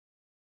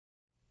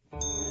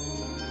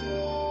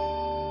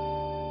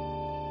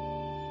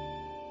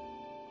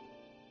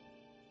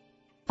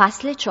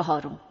فصل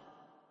 4.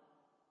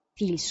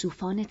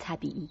 فیلسوفان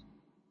طبیعی.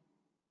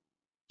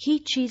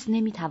 هیچ چیز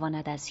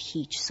نمیتواند از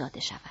هیچ ساده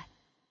شود.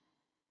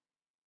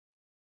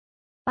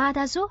 بعد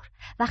از ظهر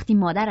وقتی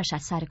مادرش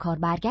از سر کار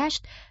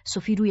برگشت،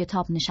 سوفی روی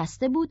تاب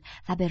نشسته بود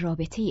و به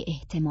رابطه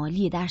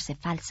احتمالی درس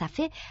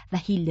فلسفه و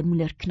هیل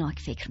مولرکناک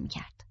فکر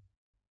میکرد.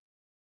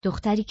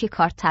 دختری که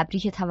کارت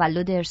تبریک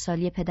تولد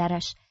ارسالی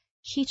پدرش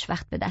هیچ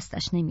وقت به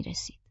دستش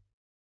نمیرسید.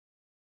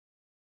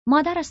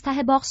 مادر از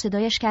ته باغ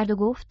صدایش کرد و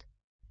گفت: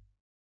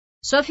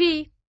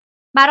 سوفی،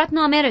 برات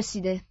نامه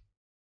رسیده.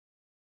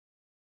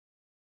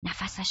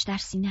 نفسش در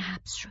سینه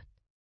حبس شد.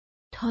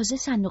 تازه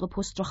صندوق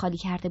پست رو خالی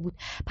کرده بود،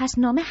 پس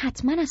نامه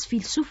حتما از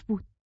فیلسوف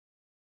بود.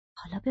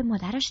 حالا به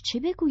مادرش چه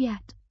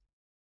بگوید؟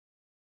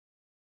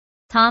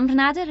 تمبر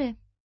نداره.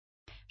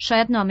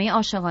 شاید نامه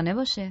عاشقانه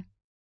باشه.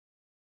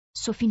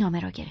 سوفی نامه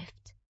را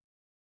گرفت.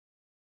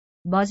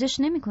 بازش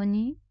نمی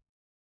کنی؟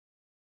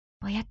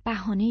 باید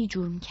بهانه‌ای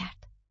جور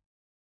می‌کرد.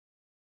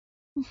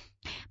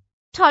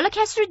 تا حالا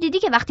کسی رو دیدی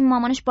که وقتی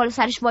مامانش بالا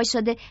سرش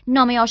وایساده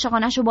نامه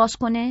عاشقانه‌ش رو باز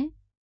کنه؟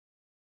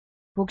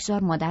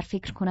 بگذار مادر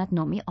فکر کند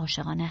نامه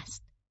عاشقانه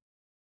است.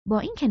 با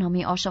این که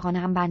نامه عاشقانه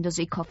هم به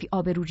اندازه کافی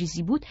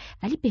آبروریزی بود،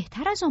 ولی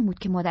بهتر از آن بود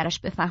که مادرش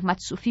بفهمد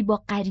سوفی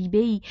با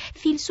غریبه‌ای،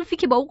 فیلسوفی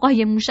که با او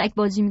قایم موشک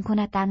بازی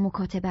می‌کند، در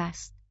مکاتبه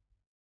است.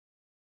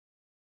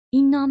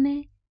 این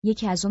نامه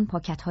یکی از آن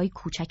پاکت‌های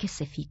کوچک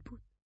سفید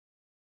بود.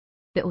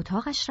 به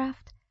اتاقش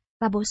رفت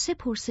و با 3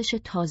 پرسش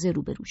تازه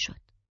روبرو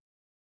شد.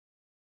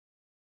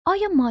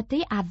 آیا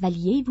ماده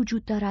اولیه‌ای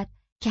وجود دارد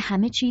که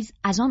همه چیز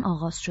از آن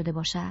آغاز شده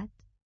باشد؟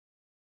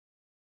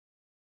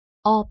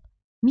 آب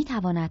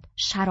می‌تواند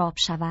شراب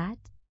شود؟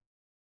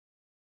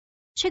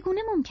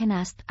 چگونه ممکن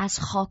است از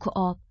خاک و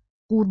آب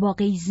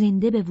قورباغه‌ای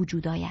زنده به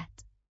وجود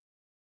آید؟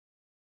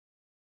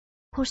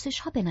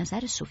 پرسش‌ها به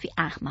نظر سوفی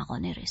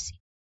احمقانه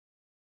رسید.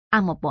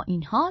 اما با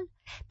این حال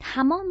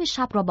تمام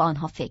شب را به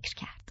آنها فکر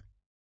کرد.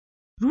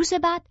 روز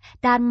بعد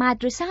در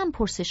مدرسه هم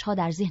پرسش‌ها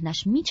در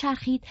ذهنش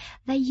می‌چرخید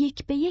و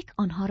یک به یک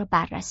آنها را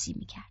بررسی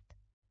می‌کرد.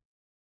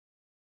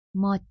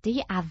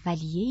 ماده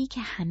اولیه‌ای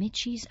که همه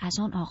چیز از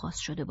آن آغاز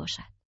شده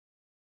باشد.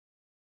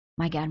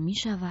 مگر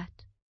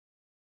می‌شود؟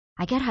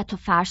 اگر حتی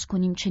فرض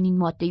کنیم چنین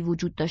ماده‌ای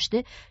وجود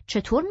داشته،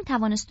 چطور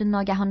می‌توانست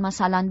ناگهان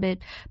مثلا به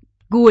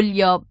گل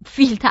یا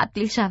فیل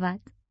تبدیل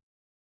شود؟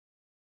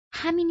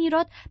 همین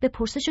ایراد به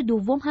پرسش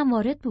دوم هم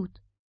وارد بود.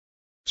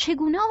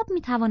 چگونه آب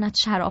می‌تواند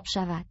شراب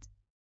شود؟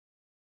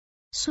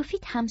 سوفی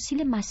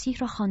تمثیل مسیح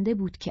را خوانده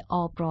بود که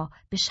آب را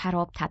به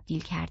شراب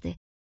تبدیل کرده،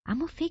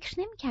 اما فکر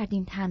نمی‌کرد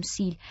این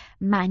تمثیل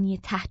معنی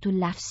تحت و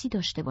لفظی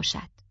داشته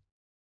باشد.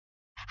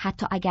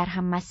 حتی اگر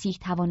هم مسیح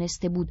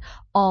توانسته بود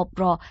آب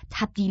را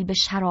تبدیل به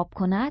شراب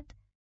کند،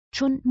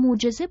 چون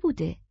معجزه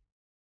بوده،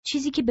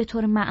 چیزی که به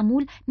طور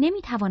معمول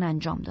نمی‌توان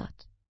انجام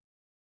داد.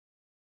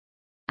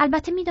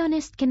 البته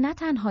می‌دانست که نه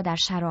تنها در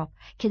شراب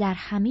که در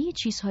همه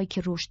چیزهایی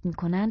که رشد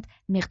می‌کنند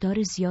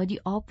مقدار زیادی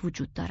آب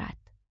وجود دارد.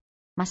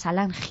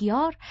 مثلا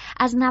خیار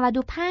از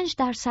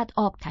 95%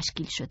 آب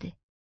تشکیل شده.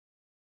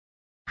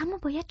 اما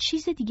باید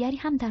چیز دیگری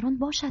هم در آن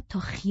باشد تا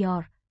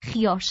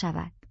خیار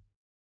شود.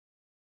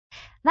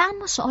 و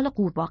اما سؤال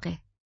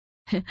قورباغه.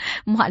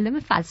 معلم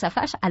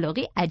فلسفه‌اش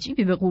علاقه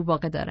عجیبی به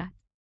قورباغه دارد.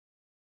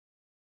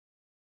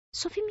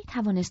 سوفی می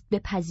توانست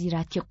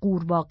بپذیرد که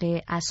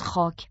قورباغه از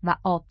خاک و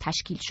آب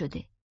تشکیل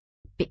شده،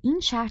 به این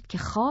شرط که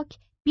خاک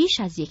بیش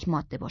از یک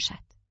ماده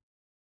باشد.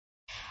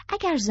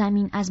 اگر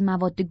زمین از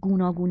مواد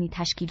گوناگونی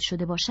تشکیل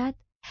شده باشد،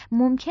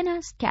 ممکن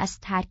است که از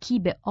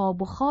ترکیب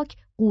آب و خاک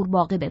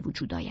قورباغه به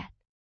وجود آید.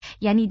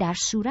 یعنی در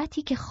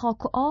صورتی که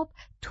خاک و آب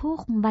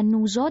تخم و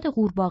نوزاد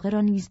قورباغه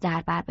را نیز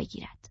در بر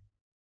بگیرد.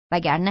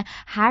 وگرنه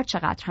هر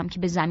چقدر هم که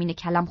به زمین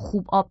کلم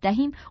خوب آب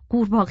دهیم،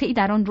 قورباغه‌ای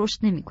در آن رشد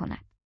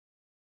نمی‌کند.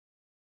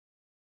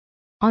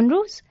 آن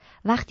روز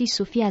وقتی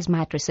سوفی از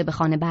مدرسه به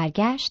خانه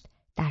برگشت،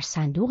 در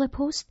صندوق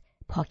پست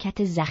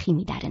پاکت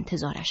ضخیمی در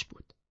انتظارش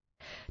بود.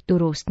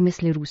 درست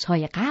مثل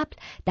روزهای قبل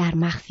در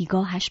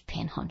مخفیگاهش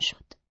پنهان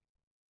شد.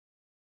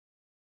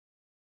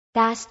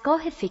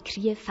 دستگاه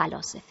فکری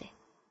فلاسفه.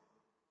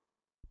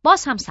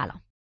 باز هم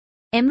سلام.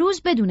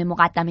 امروز بدون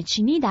مقدمه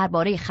چینی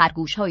درباره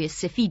خرگوش‌های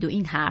سفید و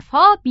این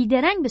حرف‌ها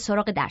بیدرنگ به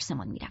سراغ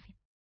درسمان می‌رویم.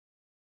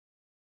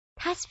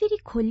 تصویری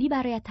کلی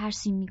برایت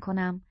ترسیم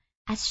می‌کنم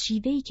از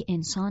شیوهی که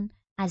انسان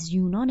از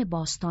یونان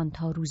باستان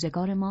تا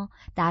روزگار ما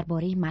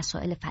درباره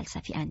مسائل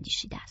فلسفی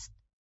اندیشیده است.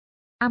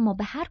 اما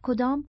به هر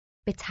کدام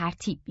به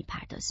ترتیب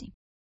می‌پردازیم.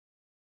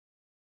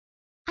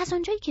 از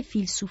آنجایی که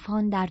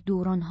فیلسوفان در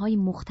دوران‌های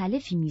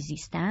مختلفی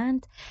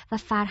می‌زیستند و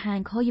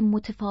فرهنگ‌های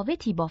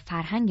متفاوتی با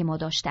فرهنگ ما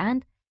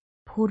داشتند،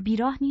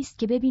 پربیراه نیست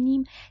که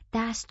ببینیم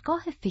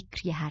دستگاه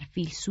فکری هر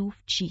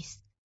فیلسوف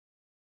چیست.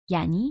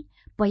 یعنی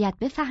باید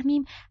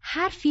بفهمیم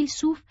هر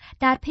فیلسوف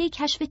در پی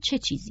کشف چه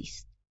چیزی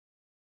است.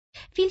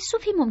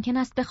 فیلسوفی ممکن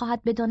است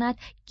بخواهد بداند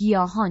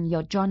گیاهان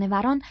یا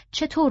جانوران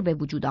چطور به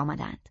وجود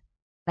آمدند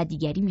و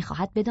دیگری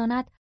می‌خواهد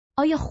بداند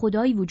آیا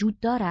خدایی وجود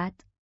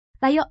دارد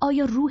و یا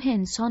آیا روح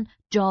انسان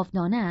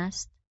جاودانه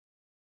است؟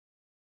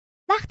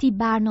 وقتی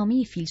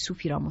برنامه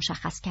فیلسوفی را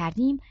مشخص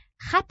کردیم،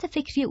 خط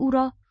فکری او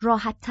را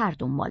راحت‌تر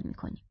دنبال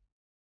می‌کنیم.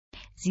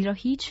 زیرا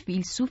هیچ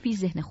فیلسوفی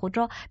ذهن خود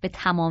را به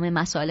تمام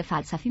مسائل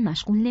فلسفی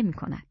مشغول نمی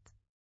کند.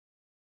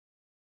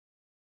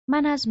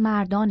 من از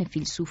مردان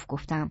فیلسوف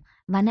گفتم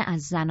و نه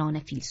از زنان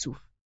فیلسوف،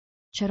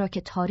 چرا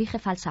که تاریخ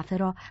فلسفه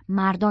را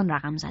مردان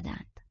رقم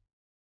زدند.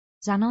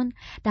 زنان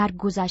در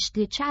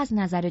گذشته چه از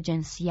نظر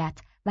جنسیت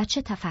و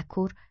چه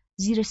تفکر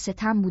زیر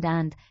ستم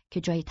بودند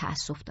که جای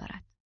تأسف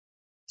دارد.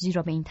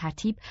 زیرا به این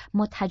ترتیب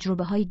ما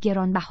تجربه‌های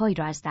گرانبهایی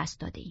را از دست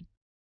داده‌ایم.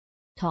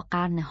 تا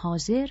قرن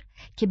حاضر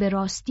که به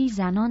راستی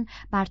زنان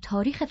بر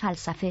تاریخ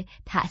فلسفه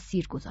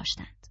تأثیر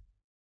گذاشتند.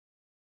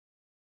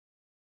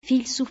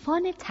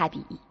 فیلسوفان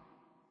طبیعی.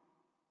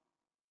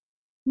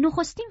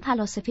 نخستین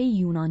فلاسفه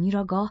یونانی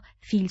را گاه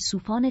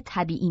فیلسوفان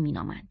طبیعی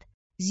می‌نامند،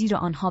 زیرا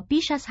آنها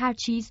بیش از هر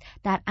چیز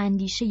در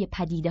اندیشه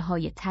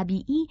پدیده‌های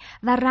طبیعی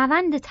و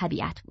روند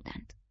طبیعت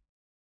بودند.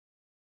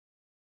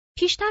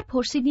 پیشتر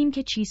پرسیدیم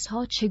که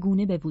چیزها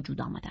چگونه به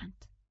وجود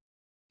آمدند.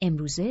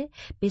 امروزه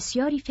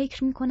بسیاری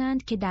فکر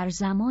می‌کنند که در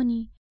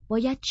زمانی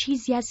باید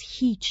چیزی از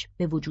هیچ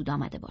به وجود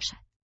آمده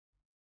باشد.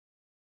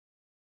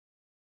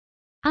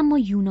 اما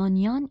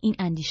یونانیان این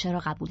اندیشه را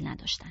قبول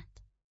نداشتند.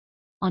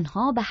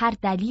 آنها به هر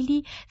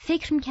دلیلی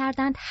فکر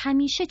می‌کردند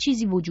همیشه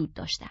چیزی وجود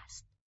داشته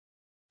است.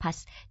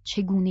 پس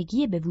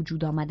چگونگی به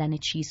وجود آمدن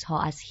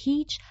چیزها از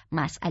هیچ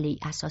مسئله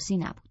اساسی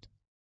نبود.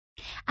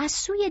 از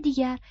سوی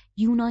دیگر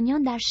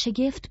یونانیان در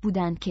شگفت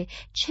بودند که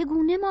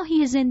چگونه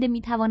ماهی زنده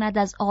میتواند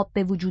از آب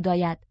به وجود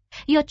آید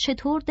یا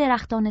چطور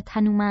درختان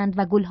تنومند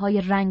و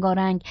گلهای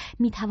رنگارنگ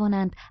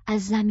میتوانند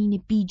از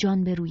زمین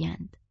بیجان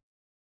برویند،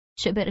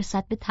 چه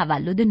برسد به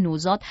تولد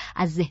نوزاد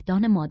از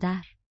زهدان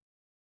مادر.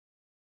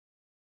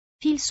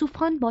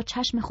 فیلسوفان با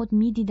چشم خود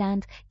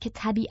میدیدند که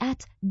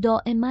طبیعت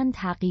دائما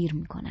تغییر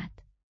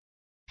میکند،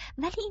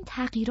 ولی این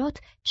تغییرات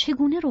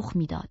چگونه رخ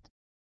میداد؟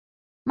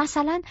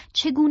 مثلا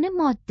چگونه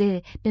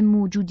ماده به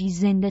موجودی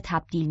زنده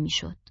تبدیل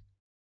میشد؟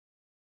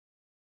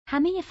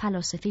 همه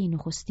فلاسفه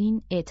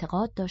نخستین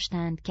اعتقاد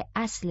داشتند که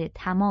اصل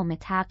تمام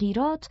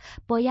تغییرات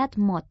باید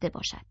ماده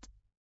باشد.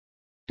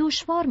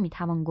 دشوار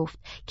میتوان گفت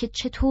که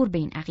چطور به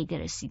این عقیده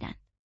رسیدند.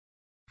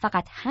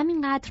 فقط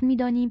همینقدر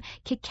میدانیم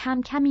که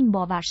کم کم این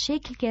باور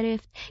شکل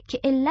گرفت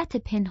که علت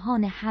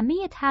پنهان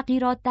همه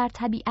تغییرات در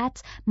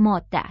طبیعت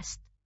ماده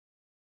است.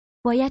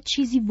 باید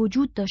چیزی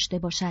وجود داشته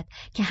باشد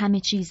که همه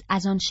چیز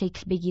از آن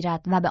شکل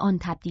بگیرد و به آن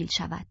تبدیل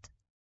شود.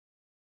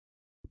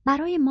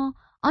 برای ما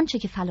آنچه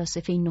که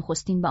فلاسفه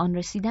نخستین به آن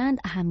رسیدند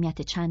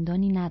اهمیت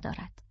چندانی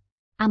ندارد.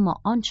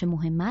 اما آنچه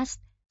مهم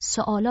است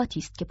سوالاتی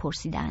است که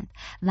پرسیدند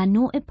و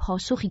نوع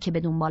پاسخی که به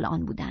دنبال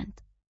آن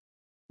بودند.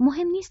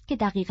 مهم نیست که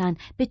دقیقاً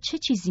به چه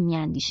چیزی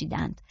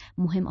می‌اندیشیدند،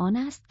 مهم آن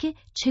است که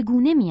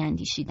چگونه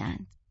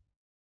می‌اندیشیدند.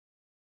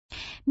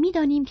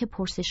 می‌دانیم که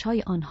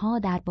پرسش‌های آنها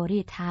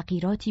درباره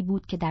تغییراتی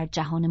بود که در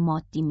جهان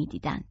مادی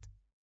می‌دیدند.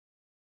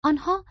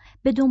 آنها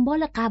به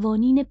دنبال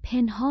قوانین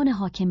پنهان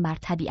حاکم بر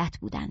طبیعت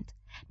بودند.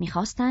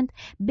 می‌خواستند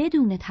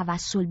بدون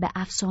توسل به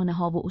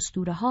افسانه‌ها و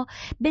اسطوره‌ها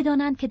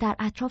بدانند که در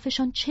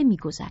اطرافشان چه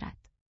می‌گذرد.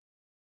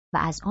 و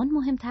از آن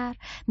مهمتر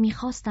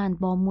می‌خواستند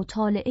با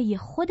مطالعه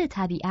خود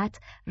طبیعت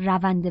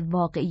روند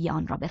واقعی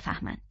آن را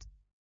بفهمند.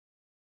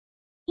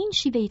 این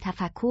شیوه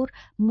تفکر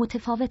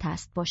متفاوت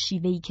است با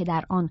شیوهی که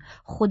در آن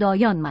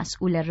خدایان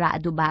مسئول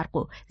رعد و برق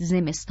و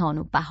زمستان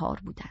و بهار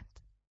بودند.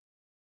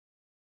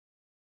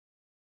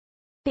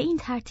 به این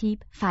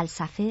ترتیب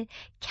فلسفه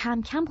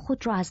کم کم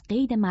خود را از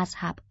قید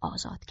مذهب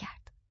آزاد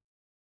کرد.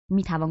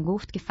 میتوان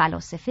گفت که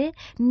فلاسفه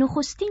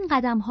نخستین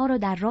قدم‌ها را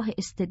در راه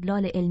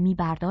استدلال علمی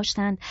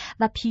برداشتند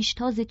و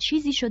پیشتاز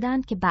چیزی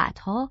شدند که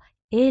بعدها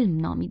علم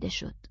نامیده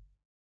شد.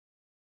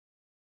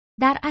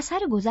 در اثر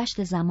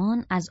گذشت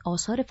زمان از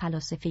آثار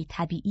فلاسفه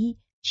طبیعی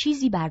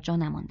چیزی بر جا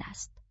نمانده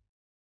است.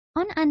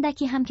 آن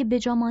اندکی هم که به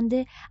جا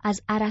مانده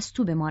از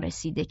ارسطو به ما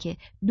رسیده که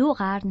 2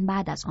 قرن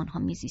بعد از آنها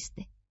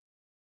میزیسته.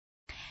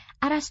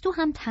 ارسطو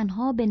هم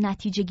تنها به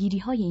نتیجه گیری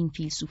های این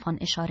فیلسوفان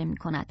اشاره می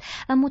کند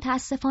و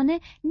متاسفانه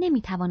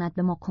نمی تواند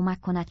به ما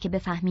کمک کند که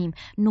بفهمیم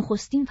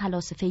نخستین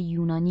فلاسفه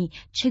یونانی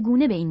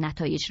چگونه به این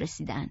نتایج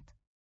رسیدند.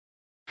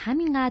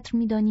 همینقدر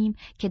می دانیم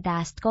که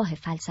دستگاه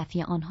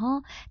فلسفی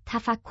آنها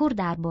تفکر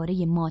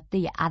درباره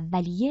ماده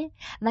اولیه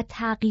و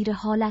تغییر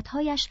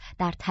حالتهایش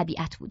در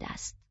طبیعت بوده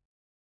است.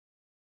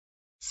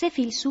 3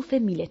 فیلسوف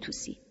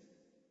میلتوسی.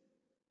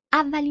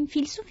 اولین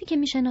فیلسوفی که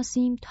می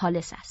شناسیم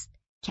طالس است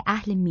که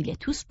اهل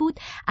میلتوس بود،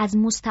 از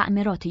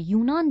مستعمرات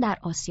یونان در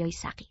آسیای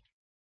صغیر.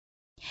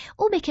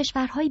 او به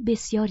کشورهای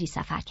بسیاری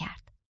سفر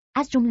کرد،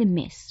 از جمله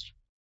مصر.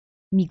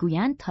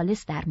 میگویند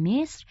طالس در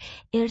مصر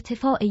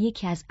ارتفاع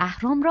یکی از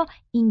اهرام را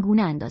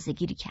اینگونه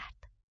اندازه‌گیری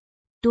کرد.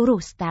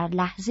 درست در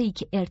لحظه‌ای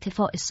که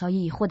ارتفاع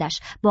سایه خودش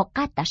با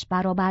قدش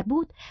برابر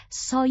بود،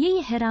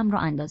 سایه هرم را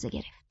اندازه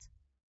گرفت.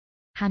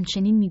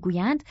 همچنین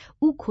میگویند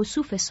او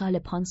کسوف سال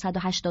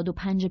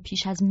 585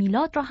 پیش از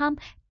میلاد را هم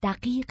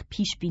دقیق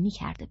پیش بینی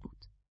کرده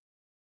بود.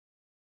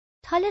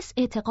 طالس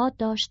اعتقاد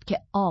داشت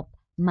که آب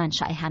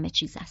منشأ همه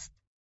چیز است.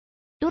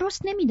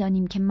 درست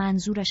نمیدانیم که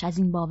منظورش از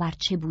این باور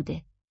چه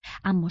بوده،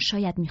 اما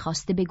شاید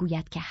میخواسته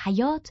بگوید که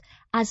حیات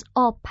از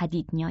آب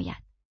پدید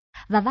میآید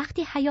و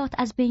وقتی حیات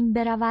از بین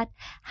برود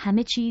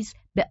همه چیز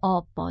به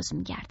آب باز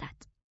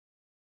می‌گردد.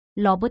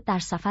 لابد در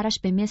سفرش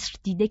به مصر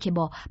دیده که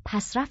با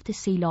پسرفت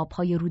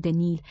سیلاب‌های رود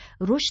نیل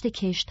رشد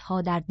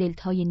کشت‌ها در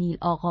دلتای نیل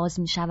آغاز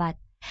می‌شود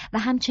و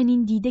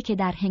همچنین دیده که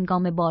در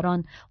هنگام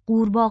باران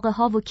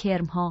قورباغه‌ها و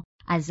کرم‌ها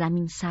از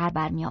زمین سر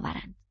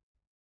برمی‌آورند.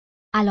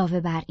 علاوه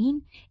بر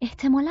این،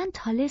 احتمالاً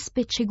طالس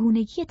به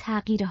چگونگی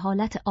تغییر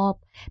حالت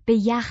آب به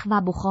یخ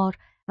و بخار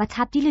و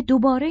تبدیل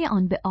دوباره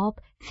آن به آب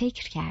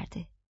فکر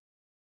کرده.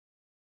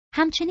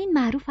 همچنین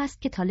معروف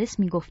است که طالس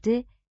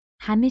می‌گفته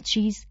همه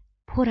چیز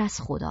پر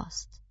از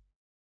خداست.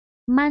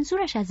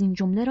 منظورش از این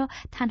جمله را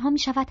تنها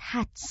می‌شود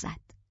حدس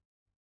زد.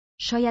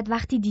 شاید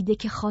وقتی دیده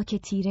که خاک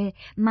تیره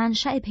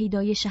منشأ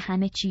پیدایش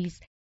همه چیز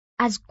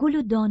از گل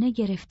و دانه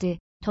گرفته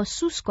تا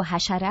سوسک و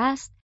حشره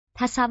است،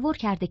 تصور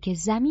کرده که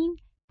زمین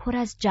پر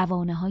از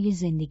جوانه‌های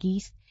زندگی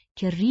است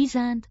که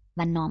ریزند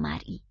و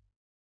نامرئی.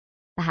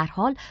 به هر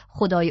حال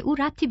خدای او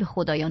ربطی به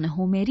خدایان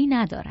هومری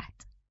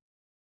ندارد.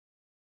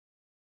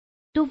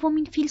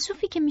 دومین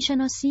فیلسوفی که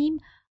میشناسیم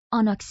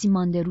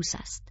آناکسیماندروس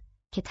است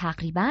که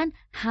تقریباً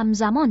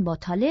همزمان با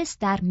طالس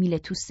در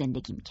میلتوس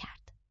زندگی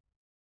میکرد.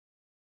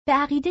 به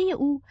عقیده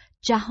او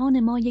جهان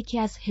ما یکی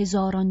از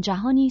هزاران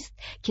جهانی است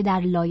که در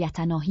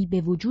لایتناهی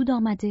به وجود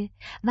آمده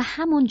و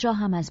همانجا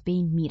هم از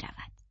بین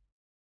میرود.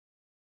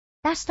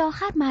 دست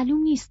آخر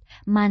معلوم نیست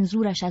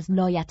منظورش از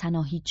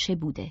لایتناهی چه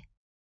بوده.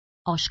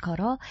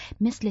 آشکارا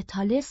مثل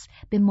طالس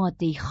به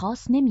ماده‌ای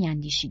خاص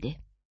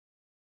نمی‌اندیشیده.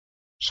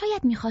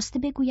 شاید می‌خواسته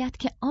بگوید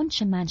که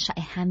آنچه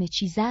منشأ همه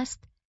چیز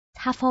است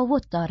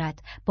تفاوت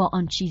دارد با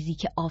آن چیزی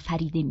که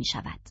آفریده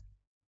می‌شود.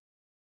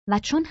 و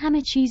چون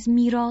همه چیز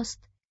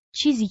میراست،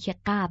 چیزی که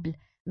قبل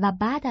و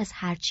بعد از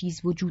هر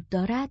چیز وجود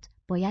دارد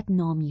باید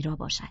نامیرا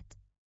باشد.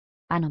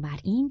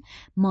 بنابراین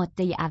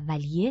ماده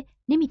اولیه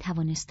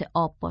نمی‌توانسته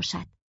آب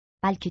باشد،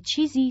 بلکه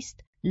چیزی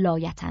است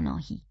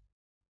لایتناهی.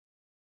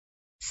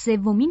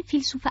 سومین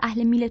فیلسوف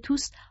اهل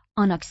میلتوس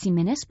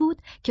آناکسیمنس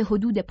بود که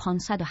حدود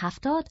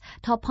 570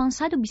 تا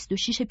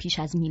 526 پیش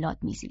از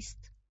میلاد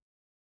میزیست.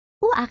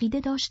 او عقیده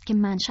داشت که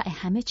منشأ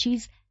همه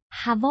چیز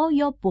هوا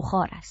یا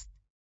بخار است.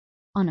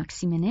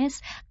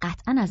 آناکسیمنس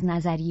قطعاً از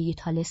نظریه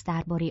طالس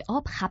درباره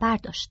آب خبر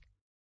داشت،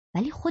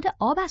 ولی خود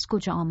آب از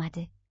کجا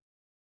آمده؟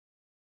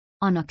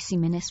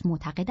 آناکسیمنس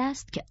معتقد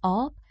است که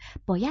آب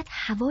باید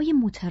هوای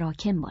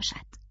متراکم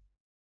باشد.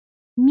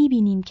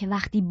 می‌بینیم که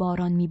وقتی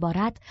باران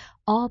می‌بارد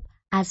آب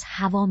از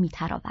هوا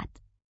می‌تراود.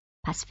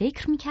 پس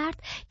فکر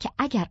می‌کرد که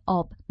اگر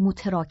آب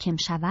متراکم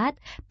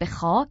شود به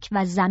خاک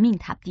و زمین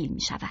تبدیل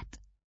می‌شود.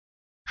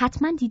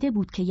 حتما دیده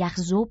بود که یخ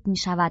ذوب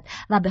می‌شود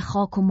و به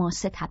خاک و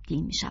ماسه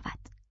تبدیل می‌شود.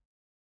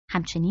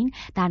 همچنین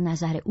در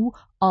نظر او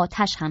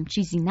آتش هم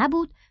چیزی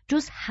نبود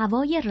جز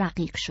هوای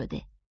رقیق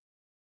شده.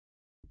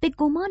 به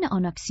گمان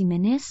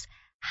آناکسیمنس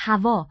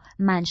هوا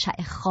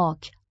منشأ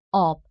خاک،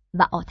 آب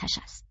و آتش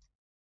است.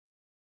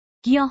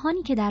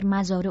 گیاهانی که در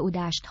مزارع و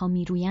دشت‌ها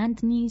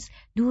می‌رویند نیز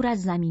دور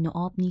از زمین و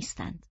آب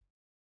نیستند.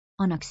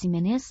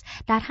 آناکسیمنس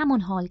در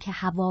همان حال که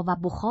هوا و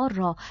بخار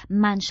را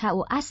منشأ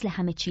و اصل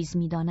همه چیز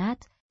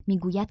می‌داند،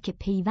 می‌گوید که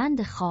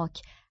پیوند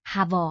خاک،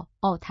 هوا،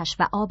 آتش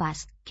و آب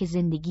است که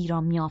زندگی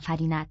را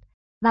می‌آفریند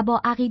و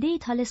با عقیده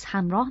طالس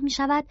همراه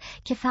می‌شود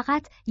که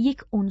فقط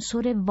یک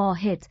عنصر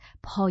واحد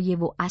پایه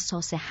و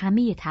اساس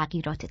همه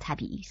تغییرات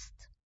طبیعی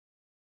است.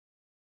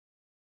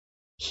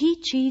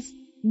 هیچ چیز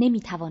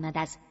نمی‌تواند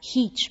از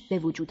هیچ به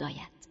وجود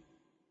آید.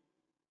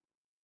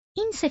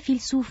 این سه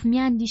فیلسوف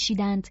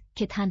می‌اندیشیدند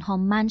که تنها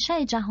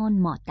منشأ جهان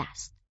ماده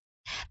است.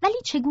 ولی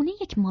چگونه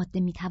یک ماده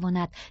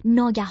می‌تواند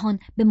ناگهان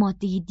به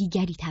ماده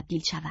دیگری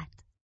تبدیل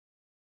شود؟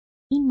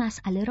 این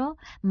مسئله را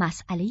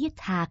مسئله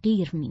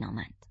تغییر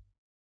می‌نامند.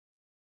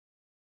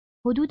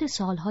 حدود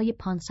سالهای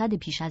 500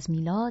 پیش از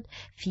میلاد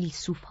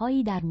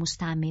فیلسوف‌هایی در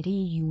مستعمره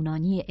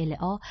یونانی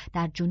الئا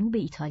در جنوب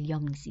ایتالیا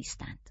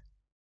می‌زیستند.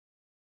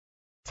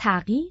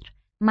 تغییر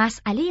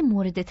مسئله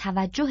مورد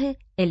توجه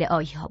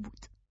الئایی‌ها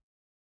بود.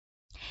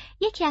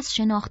 یکی از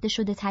شناخته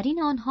شده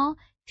ترین آنها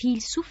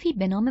فیلسوفی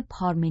به نام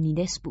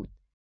پارمنیدس بود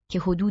که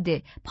حدود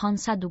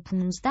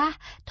 515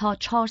 تا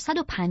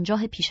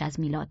 450 پیش از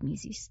میلاد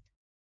میزیست.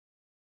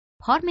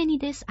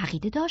 پارمنیدس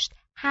عقیده داشت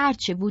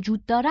هرچه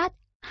وجود دارد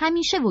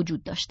همیشه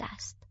وجود داشته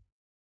است.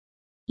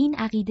 این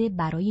عقیده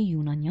برای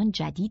یونانیان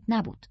جدید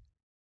نبود.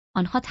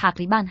 آنها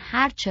تقریباً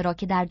هرچه را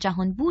که در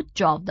جهان بود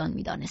جاودان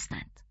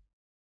می‌دانستند.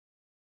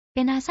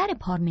 به نظر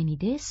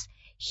پارمنیدس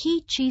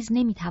هیچ چیز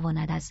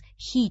نمی‌تواند از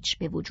هیچ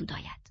به وجود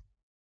آید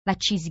و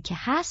چیزی که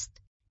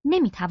هست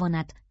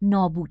نمی‌تواند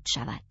نابود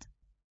شود.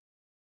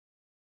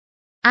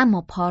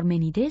 اما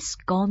پارمنیدس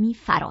گامی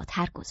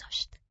فراتر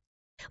گذاشت.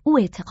 او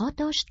اعتقاد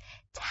داشت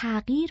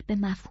تغییر به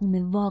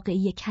مفهوم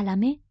واقعی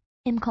کلمه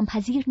امکان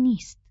پذیر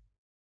نیست.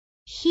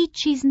 هیچ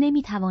چیز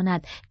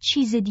نمی‌تواند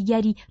چیز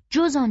دیگری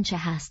جز آنچه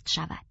هست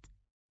شود.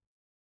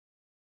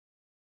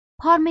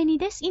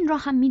 پارمنیدس این را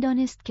هم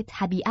می‌دانست که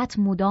طبیعت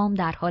مدام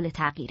در حال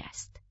تغییر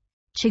است.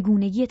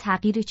 چگونگی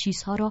تغییر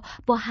چیزها را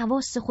با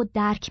حواس خود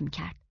درک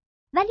می‌کرد،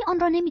 ولی آن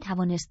را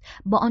نمی‌توانست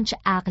با آنچه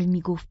عقل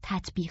می‌گفت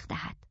تطبیق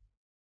دهد.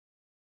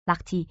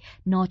 وقتی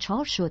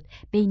ناچار شد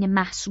بین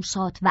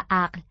محسوسات و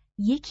عقل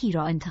یکی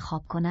را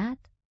انتخاب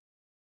کند،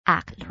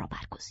 عقل را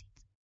برگزید.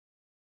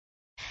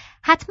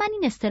 حتما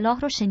این اصطلاح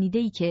را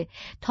شنیده‌ای که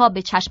تا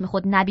به چشم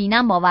خود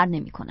نبینم باور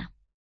نمی‌کنم.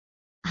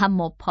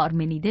 اما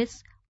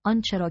پارمنیدس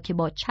آنچه را که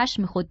با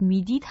چشم خود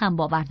میدید هم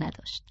باور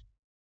نداشت.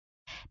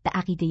 به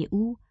عقیده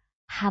او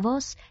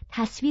حواس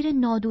تصویر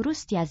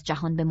نادرستی از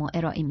جهان به ما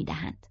ارائه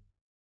می‌دهند.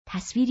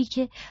 تصویری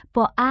که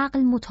با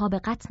عقل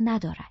مطابقت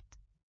ندارد.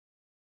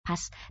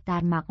 پس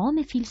در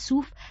مقام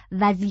فیلسوف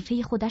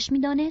وظیفه خودش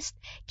می‌دانست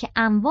که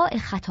انواع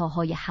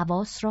خطاهای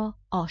حواس را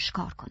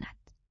آشکار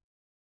کند.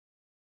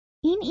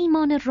 این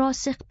ایمان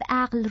راسخ به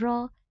عقل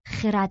را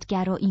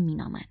خردگرایی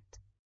می‌نامند.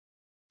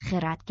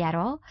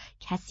 خردگرا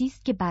کسی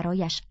است که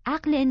برایش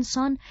عقل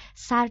انسان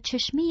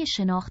سرچشمه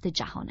شناخت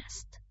جهان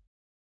است.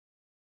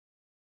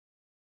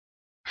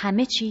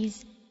 همه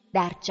چیز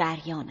در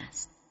جریان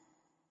است.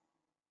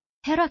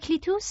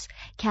 هراکلیتوس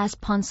که از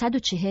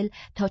 540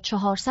 تا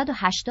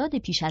 480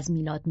 پیش از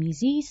میلاد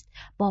میزیست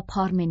با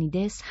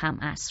پارمنیدس هم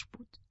عصر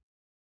بود.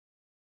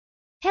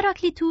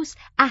 هراکلیتوس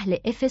اهل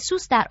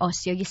افسوس در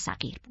آسیای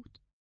صغیر بود.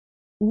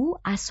 او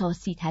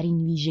اساسی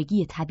ترین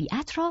ویژگی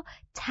طبیعت را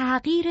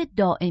تغییر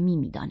دائمی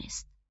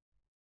می‌دانست.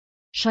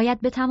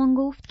 شاید بتوان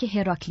گفت که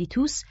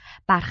هراکلیتوس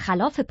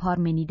برخلاف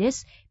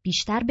پارمنیدس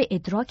بیشتر به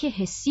ادراک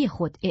حسی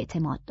خود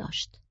اعتماد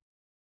داشت.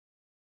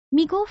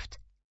 می‌گفت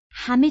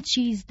همه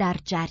چیز در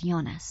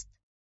جریان است.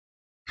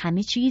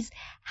 همه چیز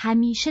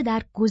همیشه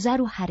در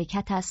گذر و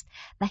حرکت است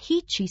و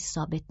هیچ چیز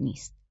ثابت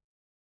نیست.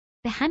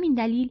 به همین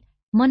دلیل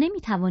ما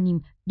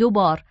نمی‌توانیم 2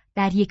 بار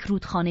در یک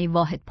رودخانه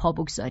واحد پا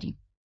بگذاریم.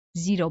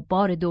 زیرا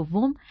بار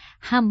دوم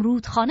هم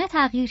رودخانه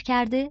تغییر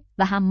کرده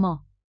و هم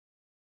ما.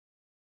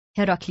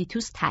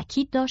 هراکلیتوس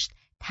تأکید داشت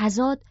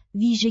تضاد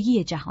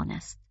ویژگی جهان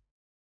است.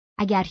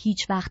 اگر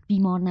هیچ وقت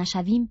بیمار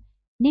نشویم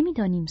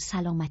نمیدانیم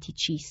سلامتی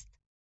چیست.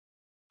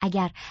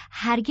 اگر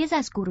هرگز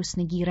از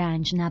گرسنگی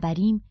رنج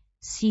نبریم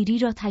سیری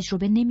را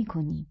تجربه نمی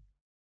کنیم.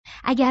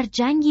 اگر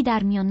جنگی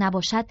در میان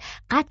نباشد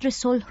قدر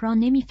صلح را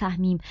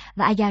نمیفهمیم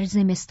و اگر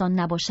زمستان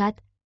نباشد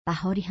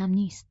بهاری هم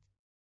نیست.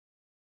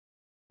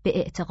 به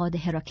اعتقاد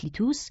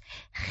هراکلیتوس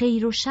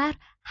خیر و شر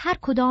هر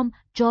کدام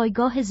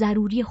جایگاه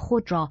ضروری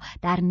خود را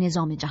در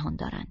نظام جهان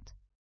دارند.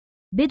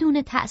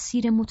 بدون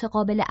تأثیر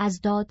متقابل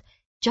اضداد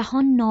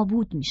جهان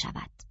نابود می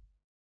شود.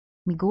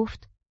 می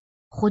گفت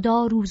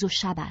خدا روز و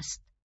شب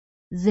است،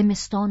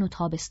 زمستان و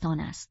تابستان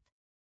است،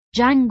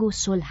 جنگ و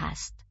صلح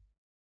است،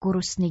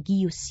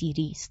 گرسنگی و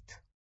سیری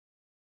است.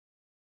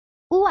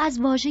 او از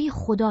واژه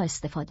خدا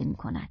استفاده می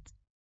کند.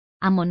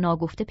 اما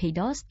ناگفته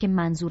پیداست که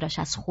منظورش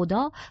از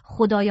خدا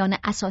خدایان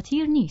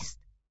اساطیر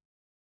نیست.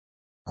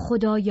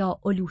 خدا یا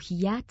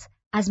الوهیت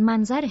از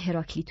منظر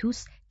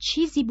هراکلیتوس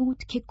چیزی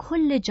بود که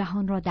کل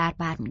جهان را در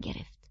بر می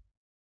گرفت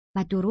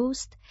و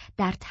درست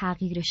در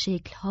تغییر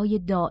شکل‌های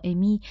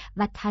دائمی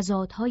و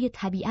تضادهای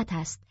طبیعت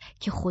است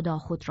که خدا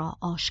خود را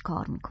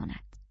آشکار می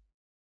کند.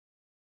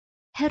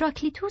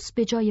 هراکلیتوس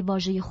به جای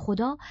واژه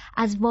خدا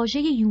از واژه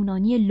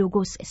یونانی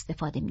لوگوس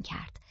استفاده می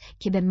کرد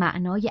که به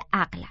معنای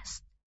عقل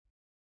است.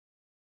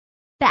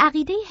 به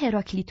عقیده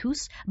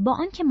هراکلیتوس با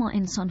آنکه ما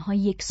انسان‌ها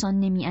یکسان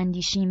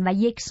نمی‌اندیشیم و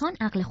یکسان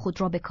عقل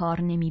خود را به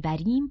کار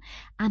نمی‌بریم،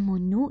 اما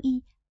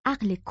نوعی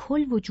عقل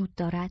کل وجود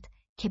دارد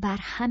که بر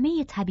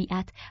همه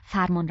طبیعت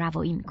فرمان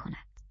روایی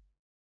می‌کند.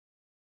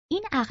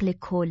 این عقل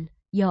کل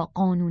یا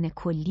قانون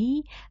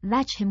کلی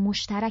وجه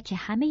مشترک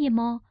همه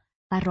ما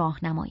و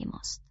راهنمای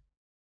ماست.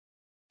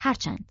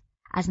 هرچند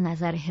از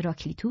نظر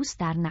هراکلیتوس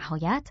در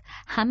نهایت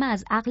همه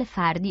از عقل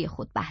فردی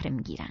خود بهره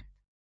می‌گیرند.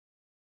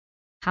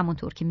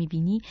 همونطور که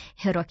می‌بینی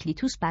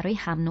هراکلیتوس برای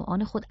هم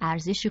نوعان خود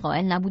ارزشی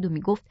قائل نبود و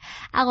میگفت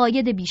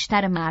عقاید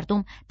بیشتر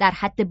مردم در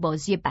حد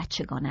بازی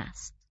بچگانه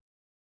است.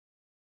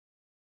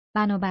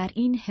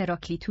 بنابراین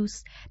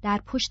هراکلیتوس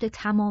در پشت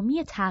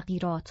تمامی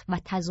تغییرات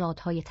و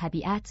تضادهای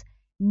طبیعت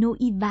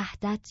نوعی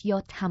وحدت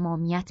یا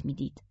تمامیت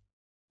می‌دید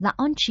و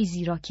آن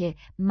چیزی را که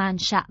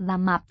منشأ و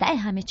مبدأ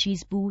همه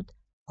چیز بود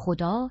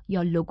خدا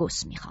یا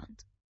لوگوس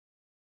می‌خواند.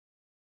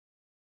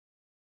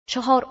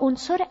 4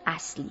 عنصر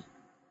اصلی.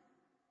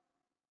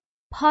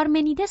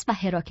 پارمنیدس و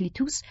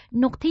هراکلیتوس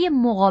نقطه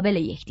مقابل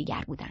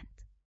یکدیگر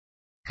بودند.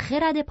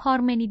 خرد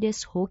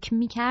پارمنیدس حکم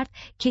می‌کرد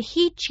که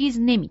هیچ چیز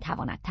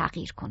نمی‌تواند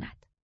تغییر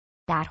کند،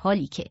 در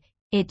حالی که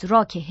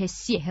ادراک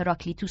حسی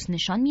هراکلیتوس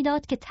نشان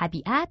می‌داد که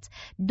طبیعت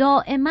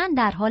دائما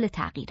در حال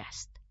تغییر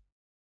است.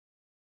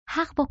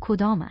 حق با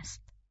کدام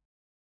است؟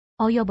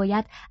 آیا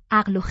باید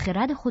عقل و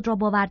خرد خود را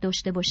باور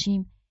داشته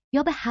باشیم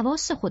یا به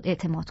حواس خود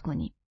اعتماد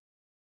کنیم؟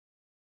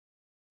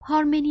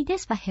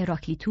 پارمنیدس و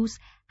هراکلیتوس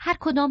هر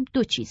کدام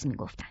 2 چیز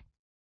می‌گفتند.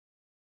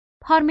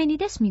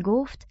 پارمنیدس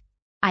می‌گفت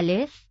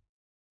الف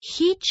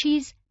هیچ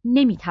چیز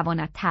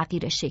نمی‌تواند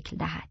تغییر شکل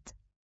دهد.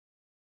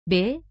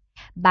 ب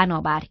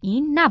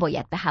بنابراین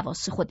نباید به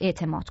حواس خود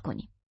اعتماد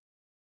کنیم.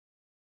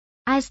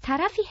 از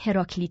طرفی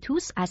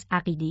هراکلیتوس از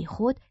عقیده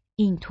خود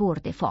اینطور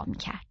دفاع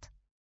می‌کرد.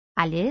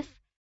 الف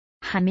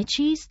همه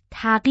چیز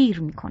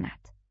تغییر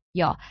می‌کند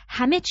یا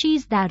همه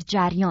چیز در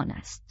جریان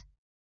است.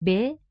 ب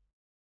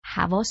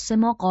حواس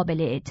ما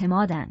قابل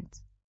اعتمادند.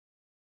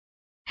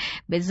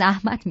 به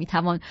زحمت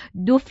میتوان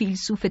 2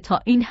 فیلسوف تا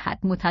این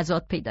حد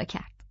متضاد پیدا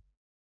کرد.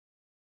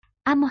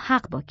 اما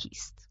حق با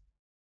کیست؟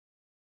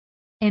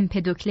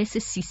 امپدوکلس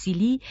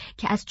سیسیلی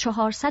که از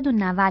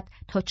 490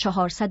 تا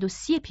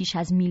 430 پیش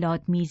از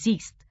میلاد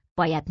میزیست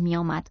باید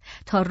میآمد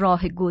تا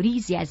راه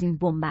گریزی از این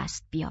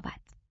بنبست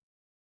بیابد.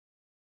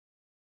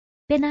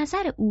 به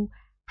نظر او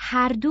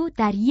هر دو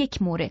در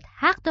یک مورد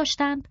حق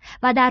داشتند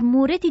و در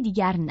موردی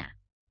دیگر نه.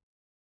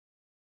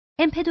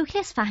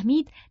 امپدوکلس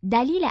فهمید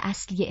دلیل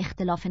اصلی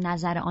اختلاف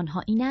نظر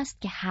آنها این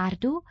است که هر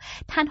دو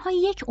تنها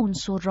یک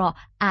عنصر را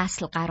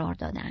اصل قرار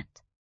دادند.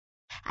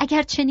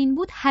 اگر چنین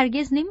بود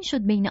هرگز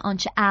نمیشد بین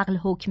آنچه عقل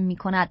حکم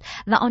می‌کند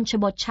و آنچه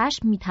با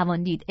چشم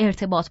می‌توان دید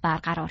ارتباط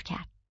برقرار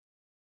کرد.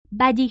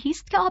 بدیهی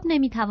است که آب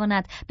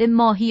نمی‌تواند به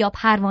ماهی یا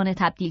پروانه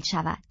تبدیل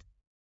شود.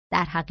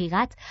 در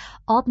حقیقت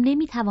آب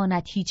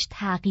نمی‌تواند هیچ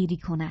تغییری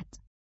کند.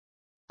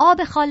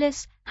 آب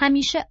خالص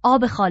همیشه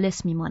آب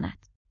خالص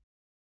می‌ماند.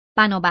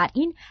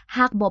 بنابراین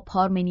حق با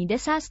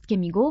پارمنیدس است که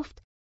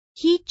می‌گفت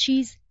هیچ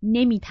چیز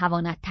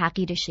نمی‌تواند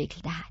تغییر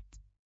شکل دهد.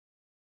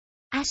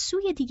 از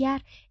سوی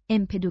دیگر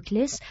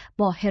امپدوکلس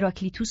با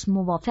هراکلیتوس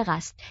موافق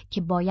است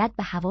که باید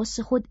به حواس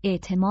خود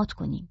اعتماد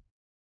کنیم.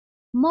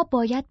 ما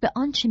باید به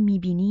آنچه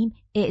می‌بینیم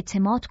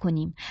اعتماد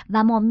کنیم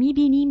و ما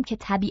می‌بینیم که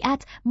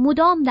طبیعت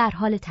مدام در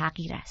حال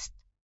تغییر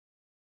است.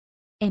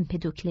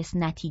 امپدوکلس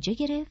نتیجه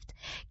گرفت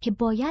که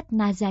باید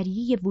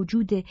نظریه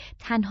وجود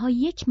تنها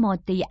یک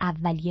ماده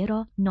اولیه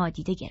را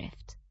نادیده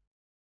گرفت.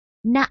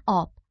 نه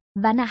آب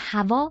و نه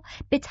هوا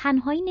به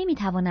تنهایی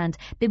نمی‌توانند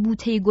به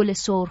بوته گل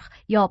سرخ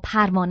یا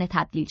پروانه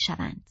تبدیل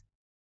شوند.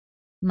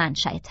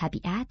 منشأ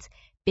طبیعت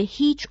به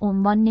هیچ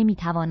عنوان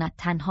نمی‌تواند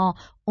تنها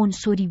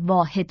عنصری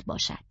واحد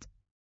باشد.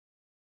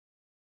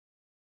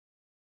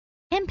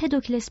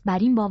 امپدوکلس بر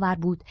این باور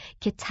بود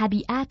که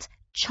طبیعت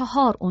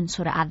 4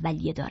 عنصر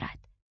اولیه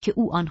دارد که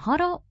او آنها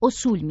را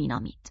اصول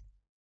می‌نامید.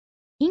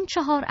 این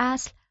 4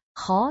 اصل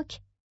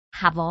خاک،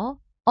 هوا،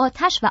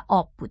 آتش و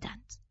آب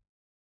بودند.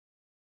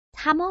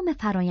 تمام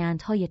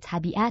فرایندهای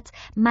طبیعت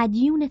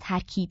مدیون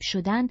ترکیب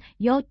شدن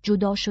یا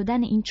جدا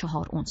شدن این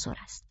 4 عنصر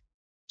است،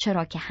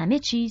 چرا که همه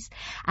چیز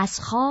از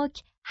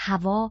خاک،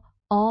 هوا،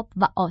 آب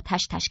و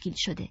آتش تشکیل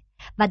شده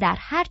و در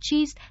هر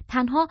چیز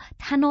تنها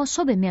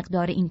تناسب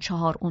مقدار این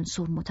 4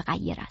 عنصر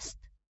متغیر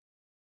است.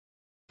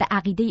 به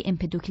عقیده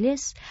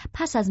امپدوکلس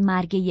پس از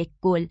مرگ یک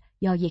گل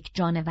یا یک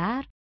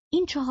جانور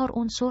این 4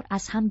 عنصر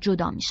از هم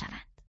جدا می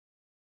شوند.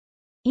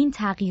 این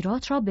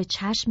تغییرات را به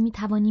چشم می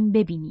توانیم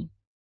ببینیم،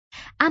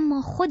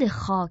 اما خود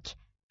خاک،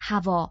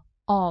 هوا،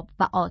 آب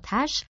و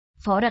آتش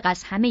فارغ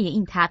از همه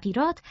این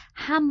تغییرات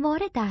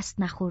همواره دست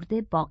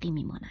نخورده باقی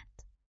می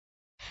مانند.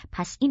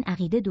 پس این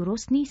عقیده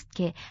درست نیست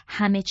که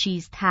همه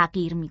چیز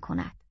تغییر می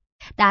کند.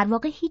 در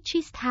واقع هیچ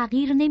چیز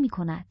تغییر نمی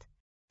کند.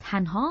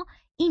 تنها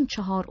این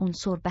 4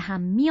 عنصر به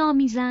هم می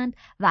آمیزند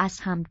و از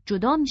هم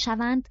جدا می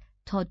شوند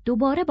تا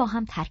دوباره با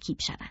هم ترکیب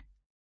شوند.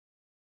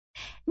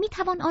 می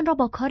توان آن را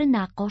با کار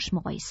نقاش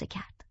مقایسه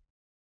کرد.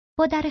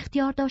 با در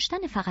اختیار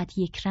داشتن فقط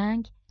یک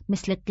رنگ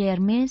مثل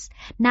قرمز،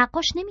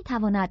 نقاش نمی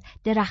تواند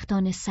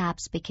درختان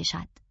سبز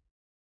بکشد.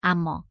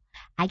 اما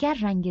اگر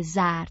رنگ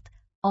زرد،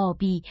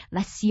 آبی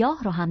و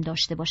سیاه را هم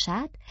داشته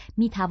باشد،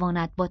 می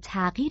تواند با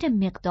تغییر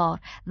مقدار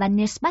و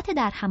نسبت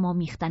در هم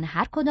آمیختن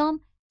هر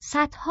کدام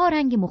صدها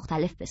رنگ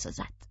مختلف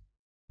بسازد.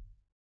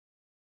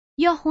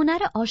 یا هنر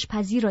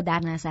آشپزی را در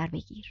نظر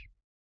بگیر.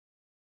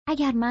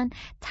 اگر من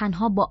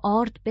تنها با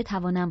آرد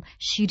بتوانم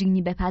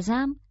شیرینی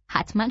بپزم،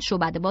 حتما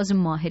شعبده‌باز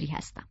ماهری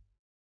هستم.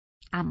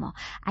 اما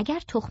اگر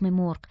تخم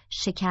مرغ،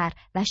 شکر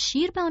و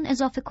شیر به آن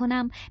اضافه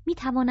کنم، می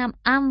توانم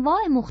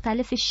انواع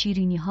مختلف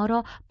شیرینی ها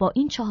را با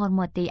این 4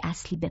 ماده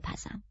اصلی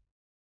بپزم.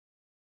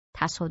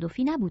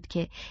 تصادفی نبود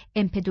که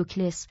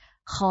امپدوکلس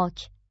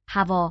خاک،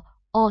 هوا،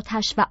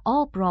 آتش و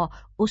آب را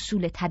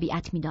اصول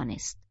طبیعت می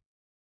دانست.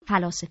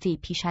 فلاسفه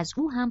پیش از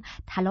او هم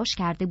تلاش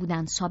کرده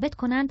بودند ثابت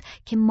کنند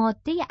که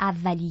ماده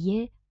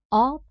اولیه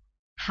آب،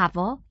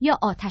 هوا یا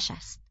آتش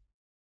است.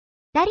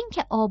 در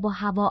اینکه آب و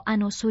هوا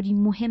عناصری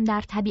مهم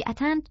در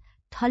طبیعتند،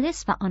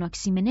 تالس و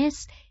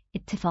آناکسیمنس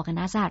اتفاق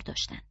نظر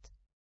داشتند.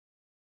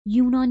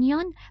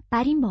 یونانیان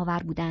بر این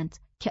باور بودند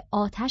که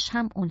آتش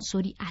هم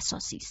عنصری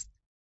اساسی است.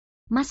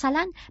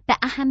 مثلا به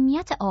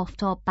اهمیت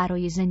آفتاب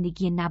برای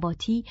زندگی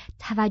نباتی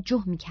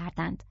توجه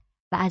می‌کردند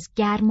و از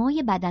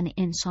گرمای بدن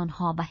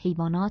انسان‌ها و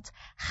حیوانات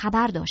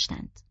خبر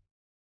داشتند.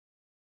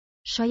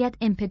 شاید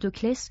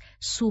امپدوکلس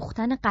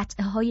سوختن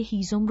قطعه‌های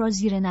هیزم را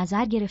زیر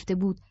نظر گرفته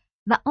بود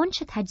و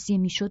آنچه تجزیه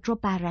میشد را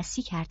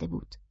بررسی کرده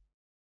بود.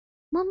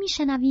 ما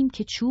میشنویم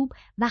که چوب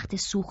وقت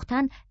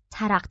سوختن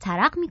ترق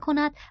ترق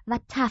میکند و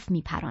تف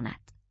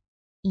میپراند.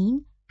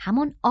 این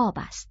همان آب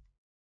است.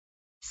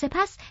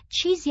 سپس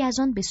چیزی از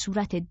آن به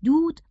صورت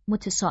دود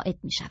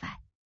متصاعد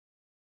میشود.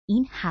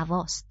 این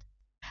هواست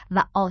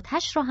و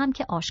آتش را هم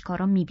که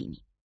آشکارا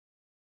میبینیم.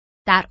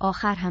 در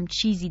آخر هم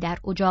چیزی در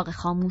اجاق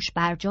خاموش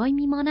بر جای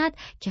میماند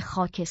که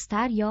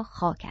خاکستر یا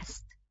خاک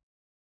است.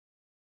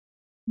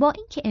 با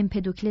اینکه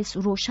امپدوکلس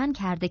روشن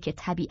کرده که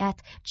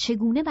طبیعت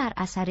چگونه بر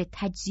اثر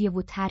تجزیه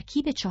و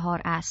ترکیب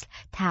 4 اصل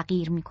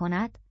تغییر می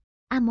کند،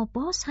 اما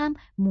باز هم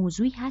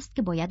موضوعی هست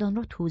که باید آن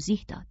را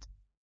توضیح داد.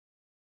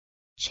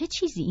 چه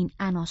چیزی این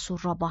عناصر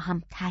را با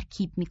هم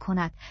ترکیب می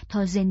کند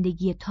تا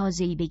زندگی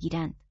تازه‌ای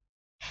بگیرند؟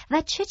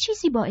 و چه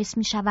چیزی باعث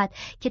می شود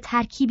که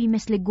ترکیبی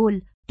مثل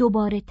گل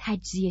دوباره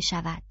تجزیه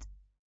شود؟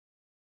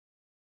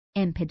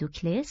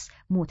 امپدوکلس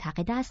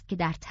معتقد است که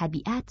در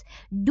طبیعت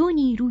دو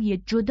نیروی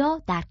جدا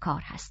در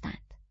کار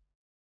هستند: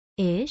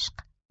 عشق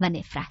و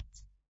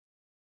نفرت.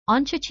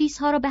 آنچه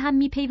چیزها را به هم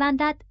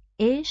می‌پیوندد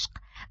عشق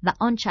و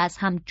آنچه از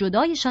هم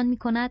جدایشان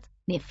می‌کند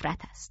نفرت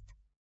است.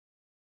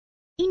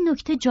 این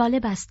نکته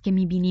جالب است که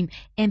می‌بینیم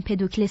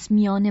امپدوکلس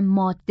میان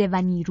ماده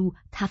و نیرو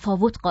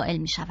تفاوت قائل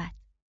می‌شود.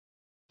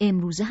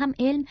 امروزه هم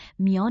علم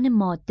میان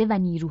ماده و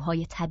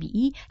نیروهای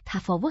طبیعی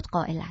تفاوت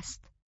قائل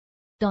است.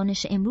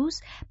 دانش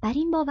امروز بر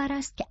این باور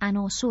است که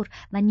عناصر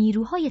و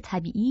نیروهای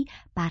طبیعی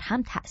بر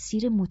هم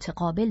تأثیر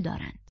متقابل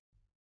دارند.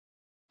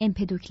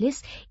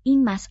 امپدوکلس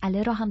این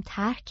مسئله را هم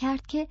طرح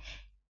کرد که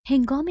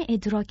هنگام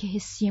ادراک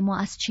حسی ما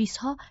از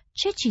چیزها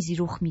چه چیزی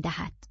رخ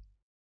می‌دهد.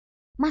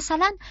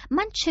 مثلا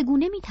من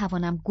چگونه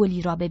می‌توانم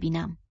گلی را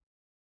ببینم؟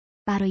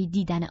 برای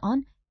دیدن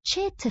آن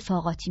چه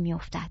اتفاقاتی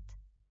می‌افتد؟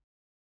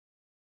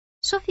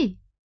 سوفی،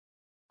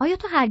 آیا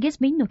تو هرگز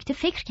به این نکته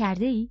فکر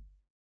کرده‌ای؟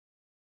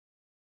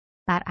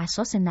 بر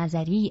اساس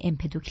نظریه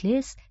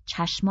امپدوکلس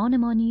چشمان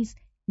ما نیز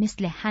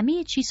مثل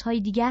همه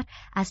چیزهای دیگر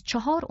از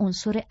 4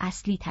 عنصر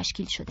اصلی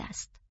تشکیل شده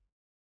است.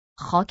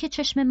 خاک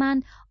چشم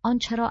من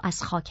آنچه را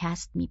از خاک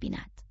است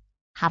می‌بیند.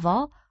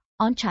 هوا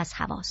آنچه از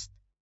هواست.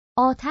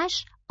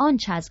 آتش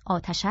آنچه از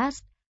آتش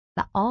است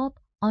و آب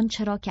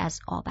آنچه را که از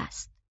آب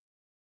است.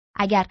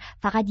 اگر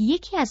فقط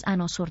یکی از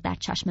عناصر در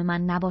چشم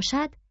من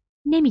نباشد،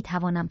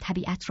 نمی‌توانم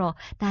طبیعت را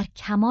در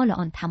کمال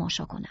آن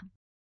تماشا کنم.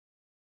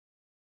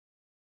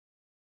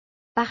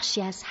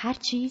 بخشی از هر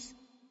چیز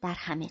در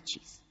همه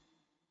چیز.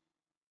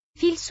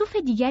 فیلسوف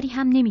دیگری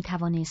هم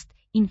نمی‌توانست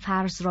این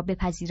فرض را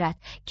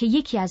بپذیرد که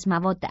یکی از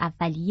مواد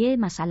اولیه،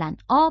 مثلا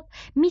آب،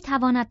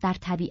 می‌تواند در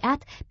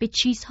طبیعت به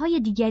چیزهای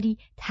دیگری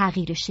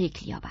تغییر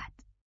شکل یابد.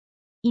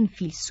 این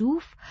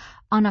فیلسوف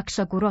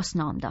آناکساگوراس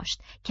نام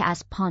داشت که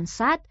از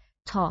 500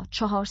 تا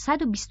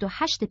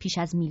 428 پیش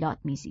از میلاد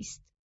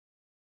میزیست.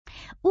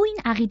 او این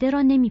عقیده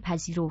را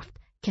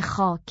نمی‌پذیرفت که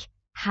خاک،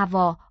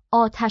 هوا،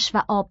 آتش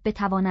و آب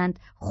بتوانند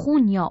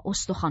خون یا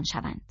استخوان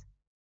شوند.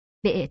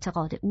 به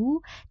اعتقاد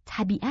او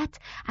طبیعت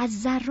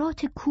از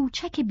ذرات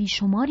کوچک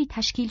بیشماری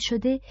تشکیل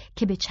شده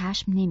که به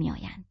چشم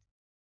نمی‌آیند.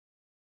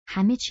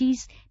 همه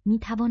چیز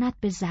می‌تواند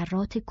به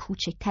ذرات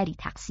کوچکتری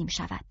تقسیم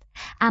شود،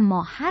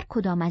 اما هر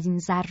کدام از این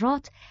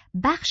ذرات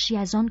بخشی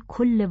از آن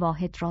کل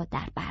واحد را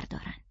در بر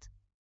دارند.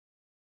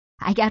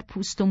 اگر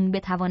پوست و مو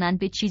بتوانند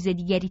به چیز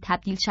دیگری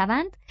تبدیل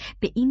شوند،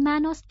 به این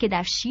معناست که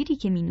در شیری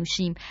که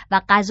می‌نوشیم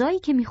و غذایی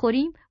که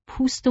می‌خوریم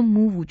پوست و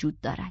مو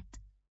وجود دارد.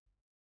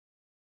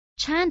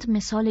 چند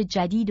مثال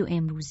جدید و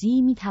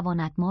امروزی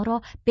می‌تواند ما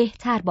را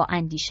بهتر با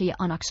اندیشه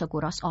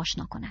آناکساگوراس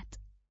آشنا کند.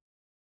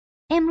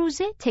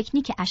 امروزه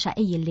تکنیک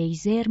اشعه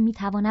لیزر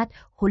می‌تواند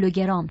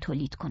هولوگرام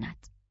تولید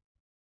کند.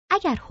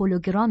 اگر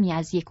هولوگرامی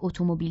از یک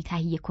اتومبیل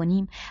تهیه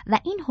کنیم و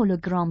این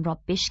هولوگرام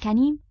را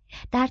بشکنیم،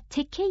 در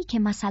تکه‌ای که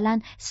مثلا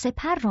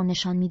سپر را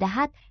نشان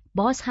می‌دهد،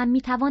 باز هم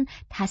می‌توان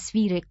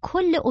تصویر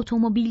کل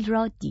اتومبیل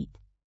را دید،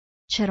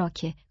 چرا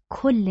که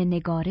کل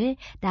نگاره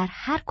در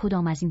هر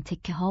کدام از این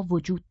تکه‌ها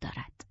وجود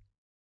دارد.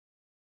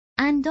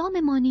 اندام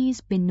ما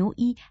نیز به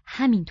نوعی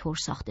همینطور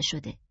ساخته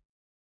شده.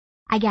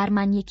 اگر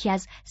من یکی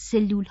از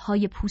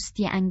سلول‌های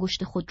پوستی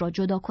انگشت خود را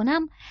جدا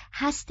کنم،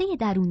 هسته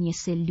درونی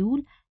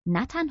سلول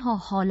نه تنها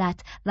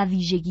حالت و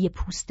ویژگی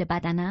پوست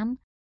بدنم،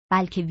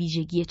 بلکه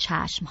ویژگی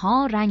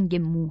چشم‌ها، رنگ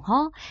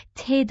موها،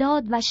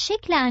 تعداد و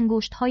شکل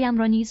انگشت‌هایم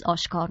را نیز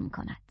آشکار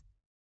می‌کند.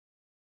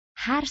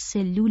 هر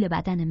سلول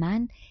بدن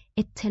من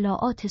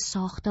اطلاعات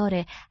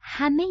ساختار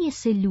همه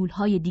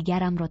سلول‌های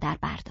دیگرم را در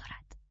بر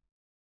دارد.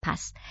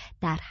 پس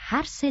در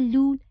هر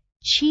سلول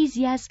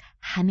چیزی از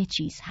همه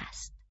چیز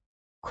هست.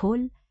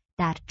 کل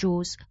در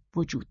جزء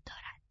وجود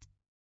دارد.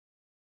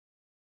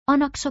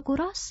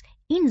 آناکساگوراس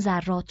این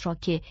ذرات را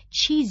که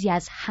چیزی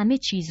از همه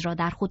چیز را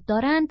در خود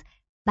دارند،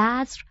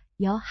 بذر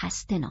یا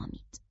هسته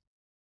نامید.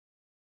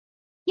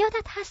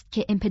 یادت هست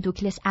که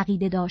امپدوکلس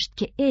عقیده داشت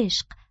که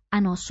عشق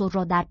عناصر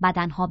را در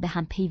بدنها به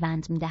هم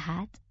پیوند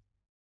می‌دهد؟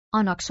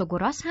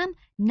 آناکساگوراس هم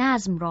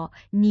نظم را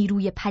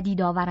نیروی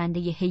پدید آورنده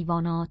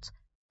حیوانات،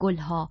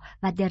 گلها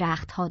و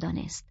درختها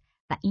دانست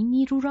و این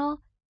نیرو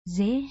را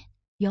ذهن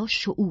یا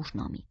شعور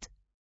نامید.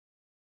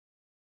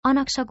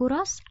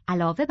 آناکساگوراس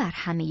علاوه بر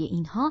همه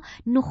اینها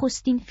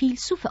نخستین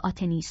فیلسوف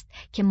آتنی است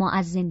که ما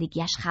از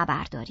زندگیش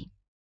خبر داریم.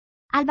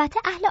 البته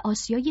اهل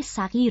آسیای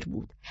صغیر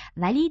بود،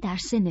 ولی در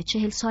سن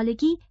 40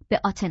 سالگی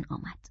به آتن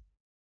آمد.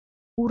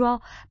 او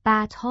را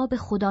بعدها به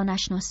خدا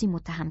نشناسی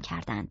متهم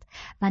کردند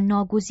و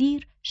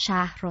ناگزیر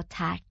شهر را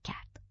ترک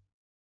کرد.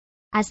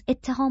 از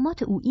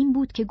اتهامات او این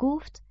بود که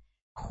گفت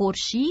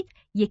خورشید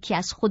یکی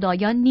از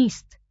خدایان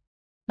نیست،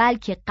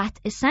 بلکه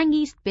قطع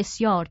سنگی است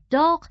بسیار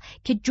داغ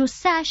که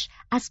جثه‌اش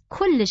از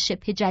کل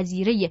شبه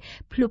جزیره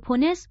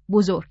پلوپونز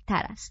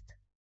بزرگتر است.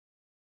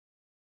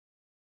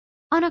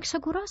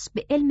 آناکساگوراس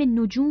به علم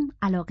نجوم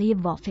علاقه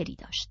وافری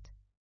داشت.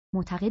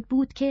 معتقد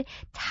بود که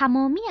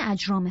تمامی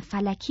اجرام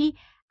فلکی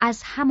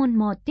از همان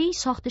ماده‌ای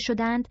ساخته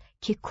شدند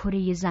که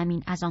کره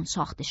زمین از آن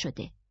ساخته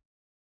شده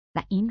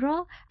و این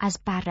را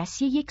از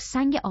بررسی یک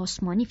سنگ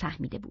آسمانی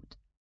فهمیده بود.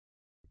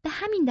 به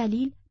همین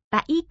دلیل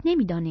بعید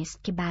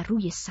نمی‌دانست که بر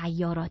روی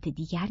سیارات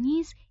دیگر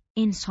نیز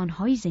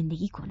انسان‌هایی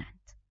زندگی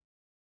کنند.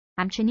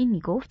 همچنین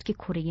می‌گفت که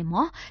کره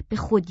ماه به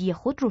خودی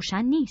خود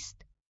روشن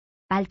نیست،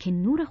 بلکه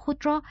نور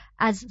خود را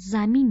از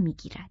زمین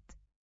می‌گیرد.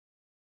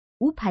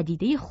 او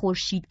پدیده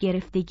خورشید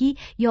گرفتگی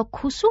یا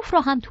کسوف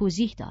را هم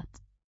توضیح داد.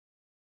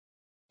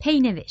 پی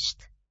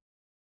نوشت: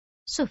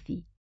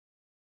 سوفی،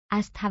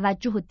 از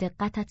توجه و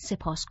دقتت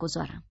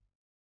سپاسگزارم.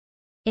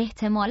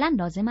 احتمالاً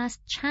لازم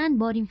است چند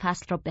بار این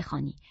فصل را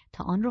بخوانی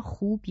تا آن را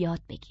خوب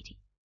یاد بگیری.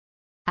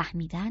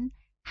 فهمیدن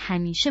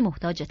همیشه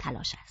محتاج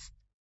تلاش است.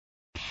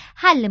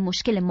 حل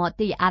مشکل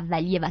ماده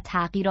اولیه و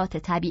تغییرات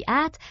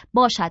طبیعت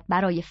باشد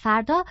برای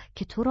فردا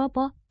که تو را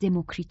با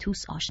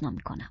دموکریتوس آشنا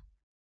می‌کنم.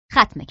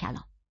 ختم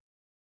کلام.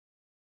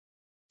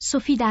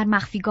 سوفی در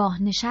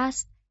مخفیگاه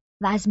نشست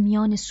و از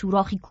میان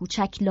سوراخی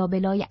کوچک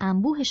لابلای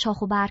انبوه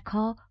شاخ و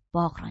برگ‌ها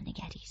باغ را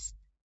نگریست.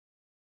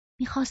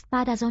 می‌خواست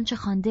بعد از آنچه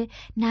خوانده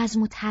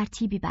نظم و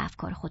ترتیبی به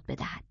افکار خود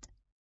بدهد.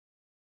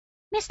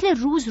 مثل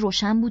روز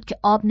روشن بود که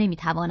آب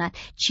نمی‌تواند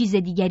چیز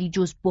دیگری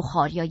جز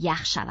بخار یا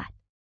یخ شود.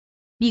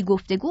 بی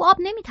گفتگو آب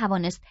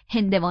نمی‌توانست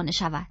هندوانه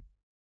شود،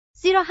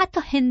 زیرا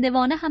حتی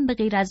هندوانه هم به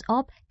غیر از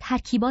آب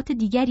ترکیبات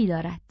دیگری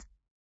دارد.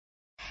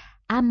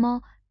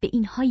 اما به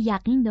اینها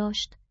یقین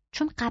داشت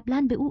چون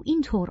قبلاً به او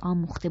اینطور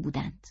آموخته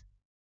بودند.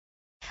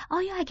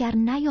 آیا اگر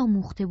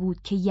نیاموخته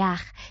بود که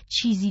یخ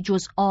چیزی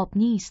جز آب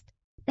نیست،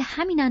 به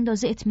همین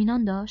اندازه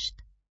اطمینان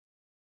داشت؟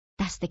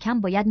 دست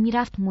کم باید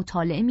میرفت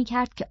مطالعه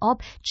میکرد که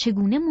آب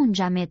چگونه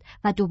منجمد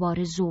و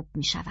دوباره ذوب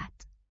میشود.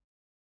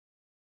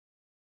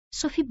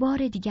 سوفی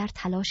بار دیگر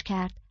تلاش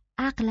کرد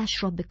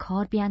عقلش را به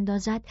کار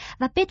بیاندازد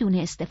و بدون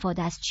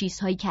استفاده از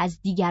چیزهایی که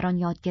از دیگران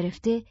یاد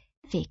گرفته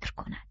فکر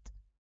کند.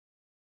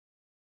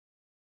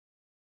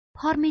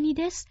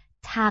 پارمنیدس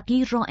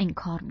تغییر را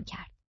انکار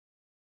میکرد.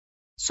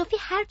 سوفی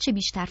هرچه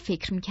بیشتر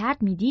فکر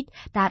میکرد میدید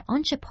در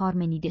آنچه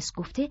پارمنیدس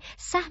گفته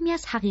سهمی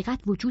از حقیقت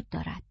وجود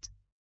دارد.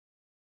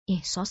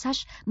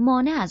 احساسش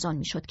مانع از آن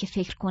میشد که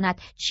فکر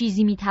کند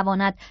چیزی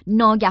میتواند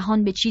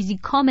ناگهان به چیزی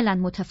کاملا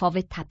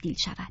متفاوت تبدیل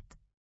شود.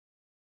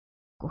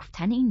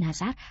 گفتن این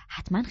نظر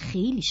حتما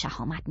خیلی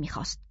شهامت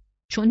میخواست،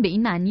 چون به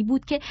این معنی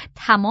بود که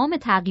تمام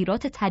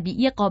تغییرات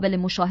طبیعی قابل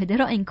مشاهده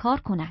را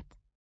انکار کند.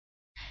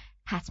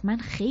 حتما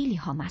خیلی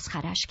ها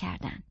مسخرش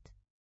کردند.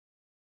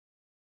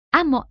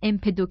 اما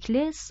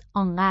امپدوکلس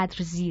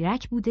آنقدر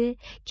زیرک بوده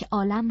که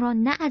عالم را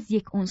نه از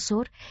یک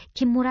عنصر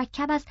که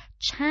مرکب از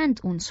چند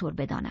عنصر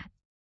بداند.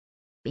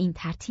 به این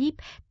ترتیب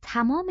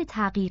تمام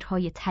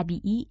تغییرهای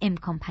طبیعی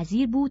امکان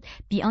پذیر بود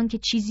بی آنکه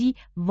چیزی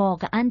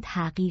واقعاً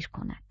تغییر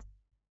کند.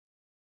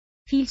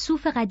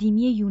 فیلسوف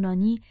قدیمی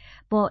یونانی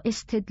با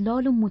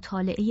استدلال و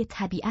مطالعه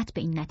طبیعت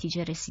به این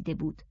نتیجه رسیده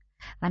بود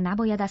و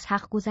نباید از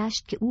حق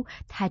گذشت که او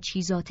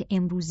تجهیزات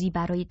امروزی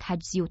برای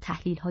تجزیه و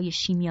تحلیل‌های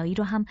شیمیایی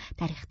را هم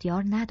در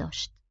اختیار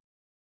نداشت.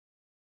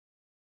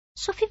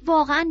 سوفی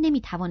واقعاً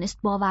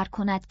نمی‌توانست باور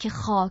کند که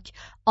خاک،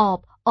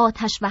 آب،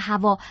 آتش و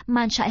هوا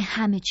منشأ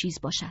همه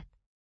چیز باشد.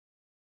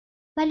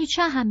 ولی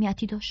چه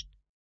اهمیتی داشت؟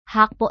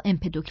 حق با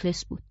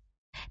امپدوکلس بود.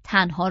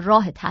 تنها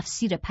راه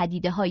تفسیر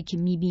پدیده‌هایی که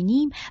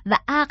می‌بینیم و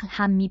عقل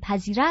هم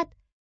می‌پذیرد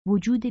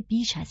وجود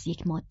بیش از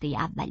یک ماده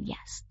اولیه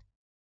است.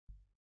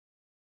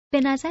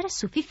 به نظر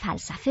سوفی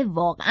فلسفه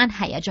واقعاً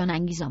هیجان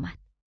انگیز آمد،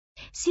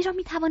 زیرا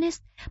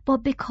می‌توانست با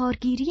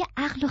بکارگیری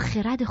عقل و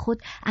خرد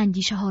خود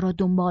اندیشه ها را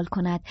دنبال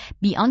کند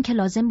بی آنکه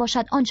لازم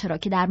باشد آنچه را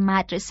که در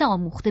مدرسه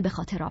آموخته به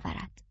خاطر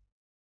آورد.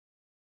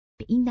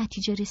 به این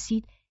نتیجه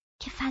رسید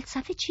که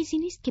فلسفه چیزی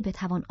نیست که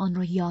بتوان آن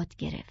را یاد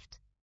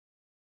گرفت،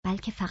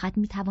 بلکه فقط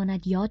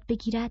می‌تواند یاد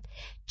بگیرد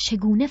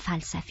چگونه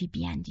فلسفی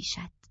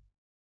بیاندیشد.